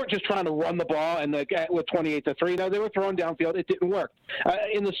 They weren't just trying to run the ball and with 28-3. No, they were throwing downfield. It didn't work.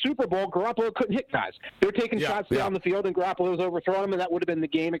 In the Super Bowl, Garoppolo couldn't hit guys. They were taking shots down the field, and Garoppolo was overthrowing them, and that would have been the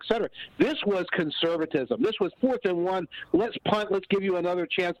game, et cetera. This was conservatism. This was 4th and 1. Let's punt. Let's give you another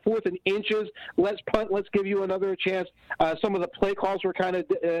chance. 4th and inches. Let's punt. Let's give you another chance. Some of the play calls were kind of,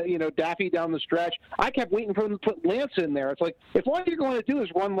 daffy down the stretch. I kept waiting for them to put Lance in there. It's like, if all you're going to do is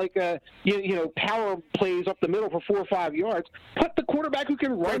run like power plays up the middle for 4 or 5 yards, put the quarterback who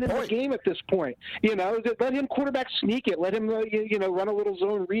can run in the game at this point. Let him quarterback sneak it. Let him, run a little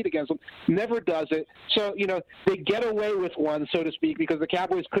zone read against them. Never does it. So, they get away with one, so to speak, because the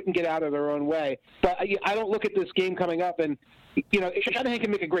Cowboys couldn't get out of their own way. But I don't look at this game coming up and, Shanahan can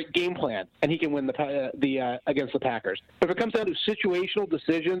make a great game plan, and he can win the against the Packers. But if it comes down to situational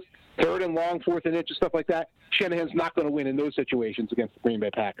decisions, 3rd and long, 4th and inch, and stuff like that, Shanahan's not going to win in those situations against the Green Bay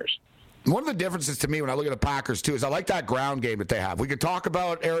Packers. One of the differences to me when I look at the Packers, too, is I like that ground game that they have. We could talk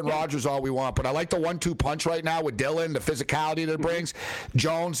about Aaron Rodgers all we want, but I like the 1-2 punch right now with Dillon, the physicality that it brings.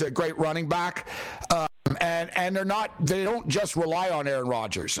 Jones, a great running back. And they don't just rely on Aaron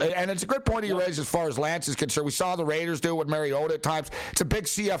Rodgers. And it's a good point you raised as far as Lance is concerned. We saw the Raiders do it with Mariota at times. It's a big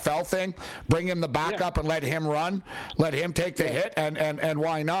CFL thing. Bring him the backup and let him run. Let him take the hit, and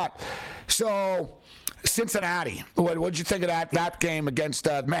why not? So Cincinnati, what'd you think of that game against,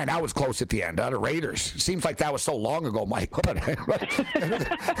 man, that was close at the end, the Raiders. Seems like that was so long ago, Mike.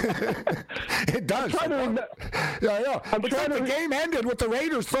 It does. The game ended with the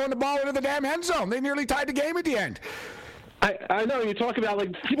Raiders throwing the ball into the damn end zone. They nearly tied the game at the end. I know you talk about,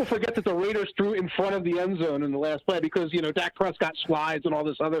 people forget that the Raiders threw in front of the end zone in the last play because, Dak Prescott slides and all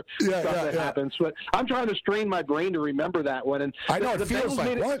this other stuff that happens. But I'm trying to strain my brain to remember that one. And I know, it feels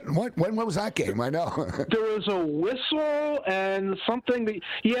like, when was that game? I know. There was a whistle and something. The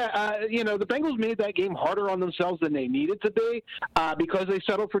Bengals made that game harder on themselves than they needed to be because they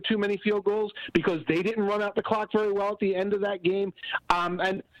settled for too many field goals, because they didn't run out the clock very well at the end of that game.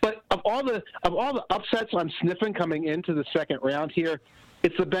 But of all the upsets I'm sniffing coming into the second round here,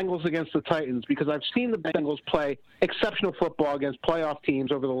 it's the Bengals against the Titans, because I've seen the Bengals play exceptional football against playoff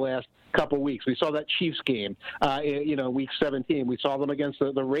teams over the last couple of weeks. We saw that Chiefs game, week 17. We saw them against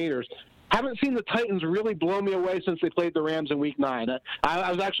the Raiders. Haven't seen the Titans really blow me away since they played the Rams in Week 9.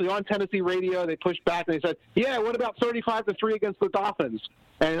 I was actually on Tennessee radio. They pushed back and they said, what about 35-3 against the Dolphins?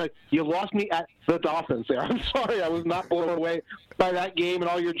 And you lost me at the Dolphins there. I'm sorry, I was not blown away by that game and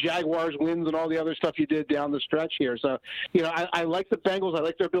all your Jaguars wins and all the other stuff you did down the stretch here. So, I like the Bengals. I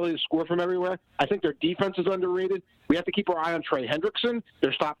like their ability to score from everywhere. I think their defense is underrated. We have to keep our eye on Trey Hendrickson,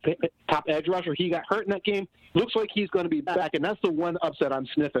 their top edge rusher. He got hurt in that game. Looks like he's going to be back, and that's the one upset I'm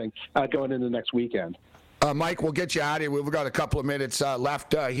sniffing going into next weekend. Mike, we'll get you out of here. We've got a couple of minutes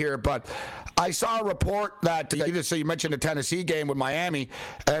left here, but I saw a report that, so you mentioned the Tennessee game with Miami,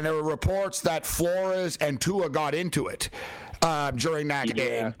 and there were reports that Flores and Tua got into it during that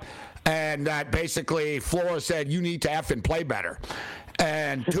game, and that basically Flores said, you need to effing play better.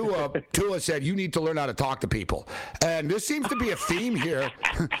 And Tua said, you need to learn how to talk to people. And this seems to be a theme here.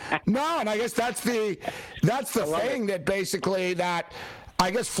 No, and I guess that's the thing that basically that I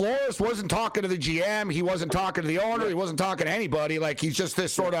guess Flores wasn't talking to the GM. He wasn't talking to the owner. He wasn't talking to anybody. Like, he's just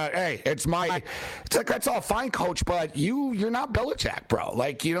this sort of, hey, it's like, that's all fine, coach, but you're not Belichick, bro.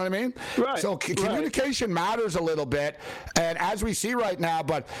 Like, you know what I mean? Right. So communication matters a little bit, and as we see right now.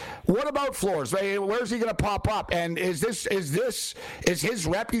 But what about Flores? Where's he going to pop up? And is his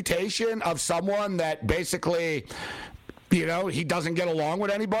reputation of someone that basically, he doesn't get along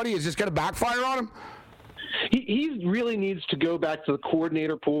with anybody? Is this going to backfire on him? He really needs to go back to the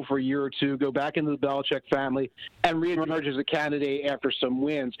coordinator pool for a year or two, go back into the Belichick family, and reemerge as a candidate after some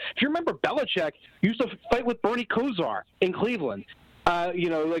wins. If you remember, Belichick used to fight with Bernie Kosar in Cleveland,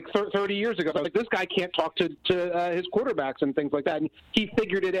 30 years ago. Like, this guy can't talk to his quarterbacks and things like that. And he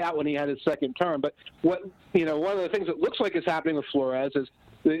figured it out when he had his second term. But one of the things that looks like is happening with Flores is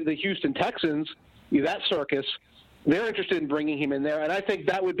the Houston Texans, that circus, they're interested in bringing him in there. And I think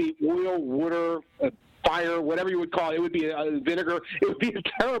that would be oil, water, fire, whatever you would call it. It would be a vinegar. It would be a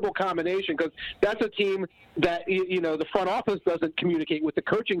terrible combination, because that's a team that, the front office doesn't communicate with, the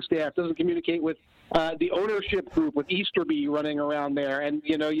coaching staff doesn't communicate with, the ownership group, with Easterby running around there. And,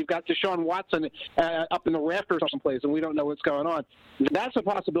 you've got Deshaun Watson up in the rafters someplace, and we don't know what's going on. That's a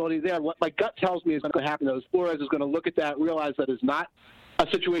possibility there. What my gut tells me is going to happen, though, is Flores is going to look at that, realize that is not a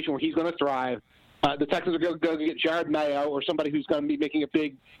situation where he's going to thrive. The Texans are going to get Jared Mayo, or somebody who's going to be making a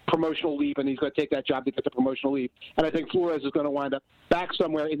big promotional leap, and he's going to take that job to get the promotional leap. And I think Flores is going to wind up back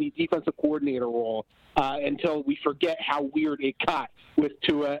somewhere in the defensive coordinator role until we forget how weird it got with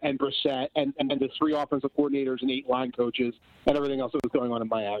Tua and Brissett and the 3 offensive coordinators and 8 line coaches and everything else that was going on in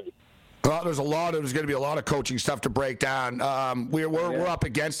Miami. Well, there's going to be a lot of coaching stuff to break down. We're up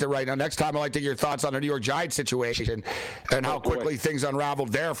against it right now. Next time, I'd like to get your thoughts on the New York Giants situation and how quickly things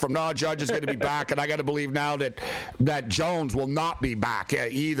unraveled there. From now, Judge is going to be back, and I got to believe now that Jones will not be back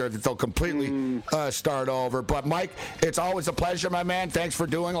either. That they'll completely start over. But Mike, it's always a pleasure, my man. Thanks for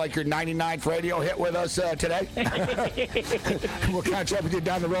doing like your 99th radio hit with us today. We'll catch up with you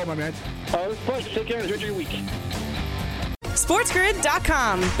down the road, my man. It's a pleasure. Take care. Enjoy your week.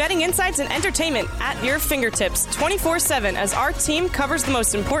 SportsGrid.com. Betting insights and entertainment at your fingertips 24/7 as our team covers the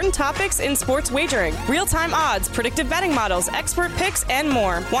most important topics in sports wagering. Real-time odds, predictive betting models, expert picks, and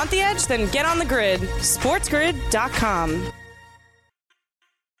more. Want the edge? Then get on the grid. SportsGrid.com.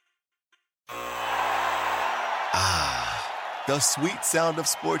 The sweet sound of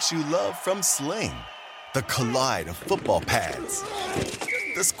sports you love from Sling. The collide of football pads.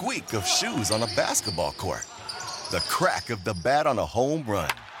 The squeak of shoes on a basketball court. The crack of the bat on a home run.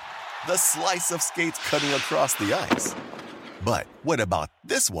 The slice of skates cutting across the ice. But what about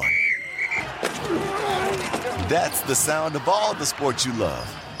this one? That's the sound of all the sports you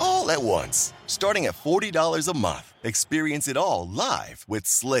love, all at once. Starting at $40 a month. Experience it all live with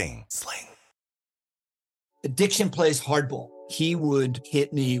Sling. Addiction plays hardball. He would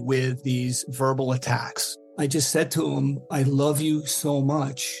hit me with these verbal attacks. I just said to him, I love you so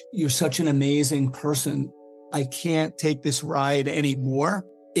much. You're such an amazing person. I can't take this ride anymore.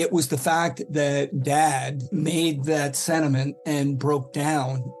 It was the fact that Dad made that sentiment and broke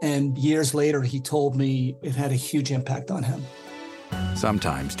down. And years later, he told me it had a huge impact on him.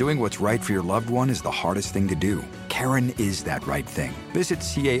 Sometimes doing what's right for your loved one is the hardest thing to do. Karen is that right thing. Visit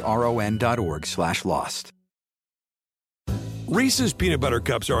caron.org/lost. Reese's peanut butter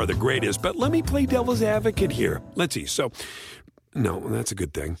cups are the greatest, but let me play devil's advocate here. Let's see. So, no, that's a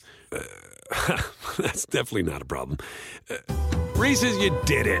good thing. That's definitely not a problem. Reese's, you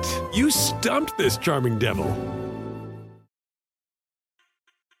did it. You stumped this charming devil.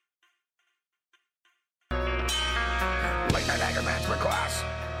 Late night anger management class.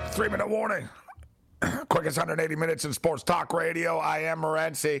 3-minute warning. Quickest 180 minutes in sports talk radio. I am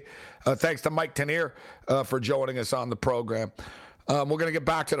Morency. Thanks to Mike Tanier for joining us on the program. We're going to get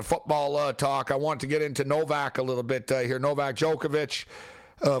back to the football talk. I want to get into Novak a little bit here. Novak Djokovic.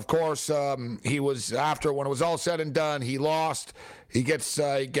 Of course, he was after when it was all said and done. He lost. He gets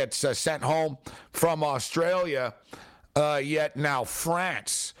sent home from Australia. Yet now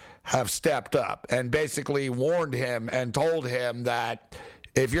France have stepped up and basically warned him and told him that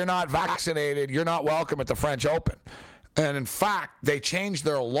if you're not vaccinated, you're not welcome at the French Open. And in fact, they changed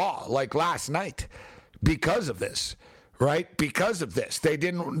their law like last night because of this. right? Because of this. They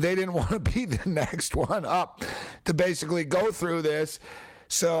didn't want to be the next one up to basically go through this.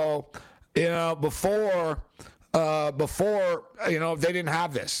 So, before they didn't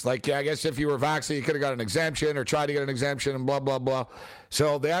have this. Like, I guess if you were vaccinated, you could have got an exemption or tried to get an exemption and blah, blah, blah.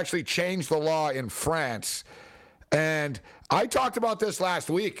 So they actually changed the law in France. And I talked about this last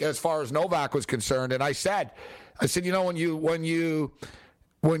week as far as Novak was concerned. And I said, when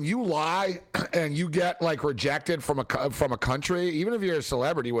you lie and you get like rejected from a country, even if you're a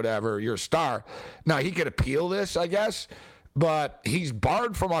celebrity, whatever, you're a star. Now he could appeal this, I guess, but he's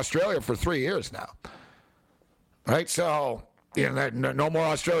barred from Australia for 3 years now. Right, so no more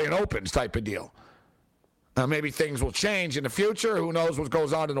Australian Opens type of deal. Now maybe things will change in the future. Who knows what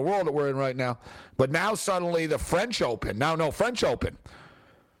goes on in the world that we're in right now? But now suddenly the French Open. Now no French Open.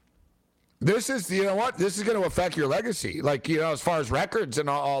 This is, this is going to affect your legacy. Like, as far as records and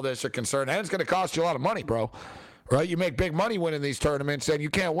all this are concerned. And it's going to cost you a lot of money, bro. Right? You make big money winning these tournaments, and you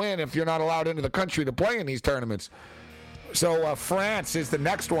can't win if you're not allowed into the country to play in these tournaments. So France is the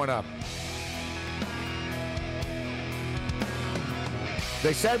next one up.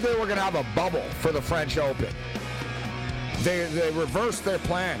 They said they were going to have a bubble for the French Open. They reversed their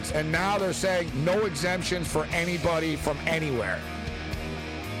plans, and now they're saying no exemptions for anybody from anywhere.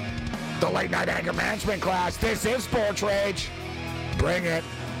 The Late Night Anger Management class. This is Sports Rage. Bring it.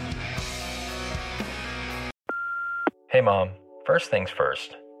 Hey, Mom. First things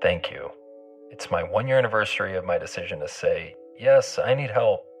first, thank you. It's my 1-year anniversary of my decision to say, yes, I need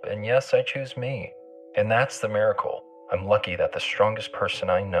help, and yes, I choose me. And that's the miracle. I'm lucky that the strongest person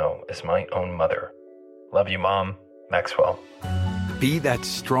I know is my own mother. Love you, Mom. Maxwell. Be that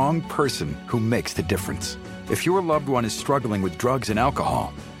strong person who makes the difference. If your loved one is struggling with drugs and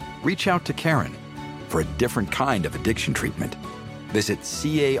alcohol, reach out to Karen for a different kind of addiction treatment. Visit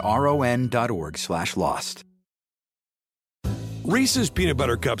caron.org/lost. Reese's peanut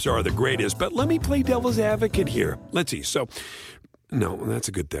butter cups are the greatest, but let me play devil's advocate here. Let's see. So, no, that's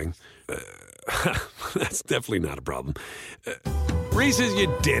a good thing. That's definitely not a problem. Reese's,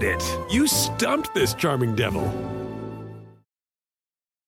 you did it. You stumped this charming devil.